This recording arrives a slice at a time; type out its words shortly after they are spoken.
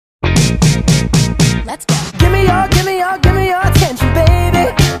Let's go. Give me your, give me your, give me your attention, baby.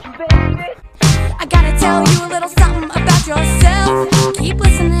 I gotta tell you a little something about yourself. Keep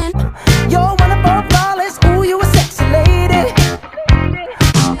listening. You're wonderful, flawless, ooh, you a sexy lady.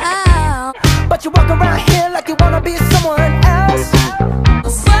 Oh, But you walk around here like you wanna be someone else.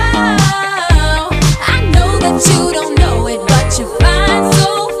 whoa, I know that you don't know it, but you're fine,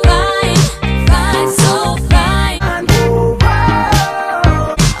 so fine, fine, so fine.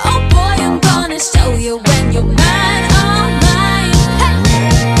 Oh boy, I'm gonna show you when you're mine, oh mine.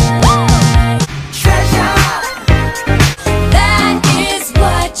 Hey. Woo. Treasure, That is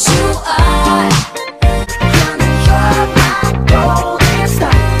what you are. honey, you're my golden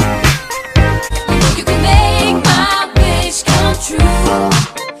star. You can make my wish come true.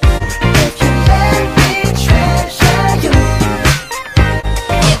 If you let me treasure you.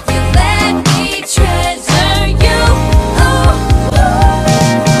 If you let me treasure you.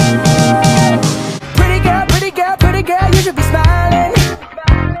 Pretty girl, pretty girl, pretty girl, you should be smiling.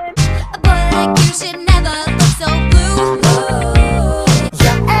 A boy like you should never look so blue.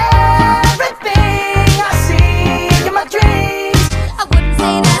 You're everything I see in my dreams. I wouldn't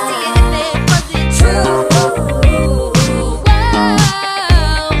say that to you if it wasn't true. Whoa.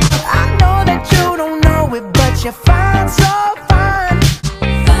 I know that you don't know it, but you're fine, so fine.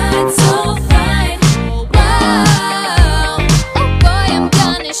 Fine, so fine. Whoa. Oh boy, I'm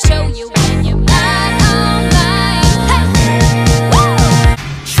gonna show you when you're mine, oh mine. Hey. Woo.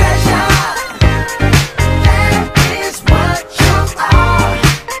 Treasure, that is what you are.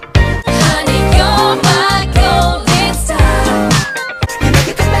 Honey, you're my golden star. You know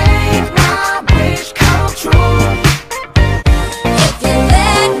you can make my wish come true. If you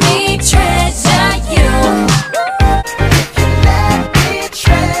let me treasure you. If you let me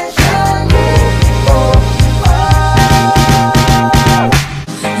treasure you. Oh,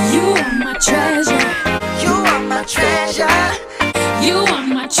 You are my treasure. you are my treasure. You are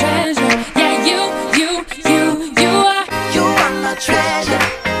my treasure. Yeah, you are. You are my treasure.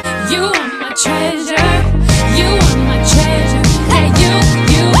 You are my treasure. You are my treasure. Yeah, you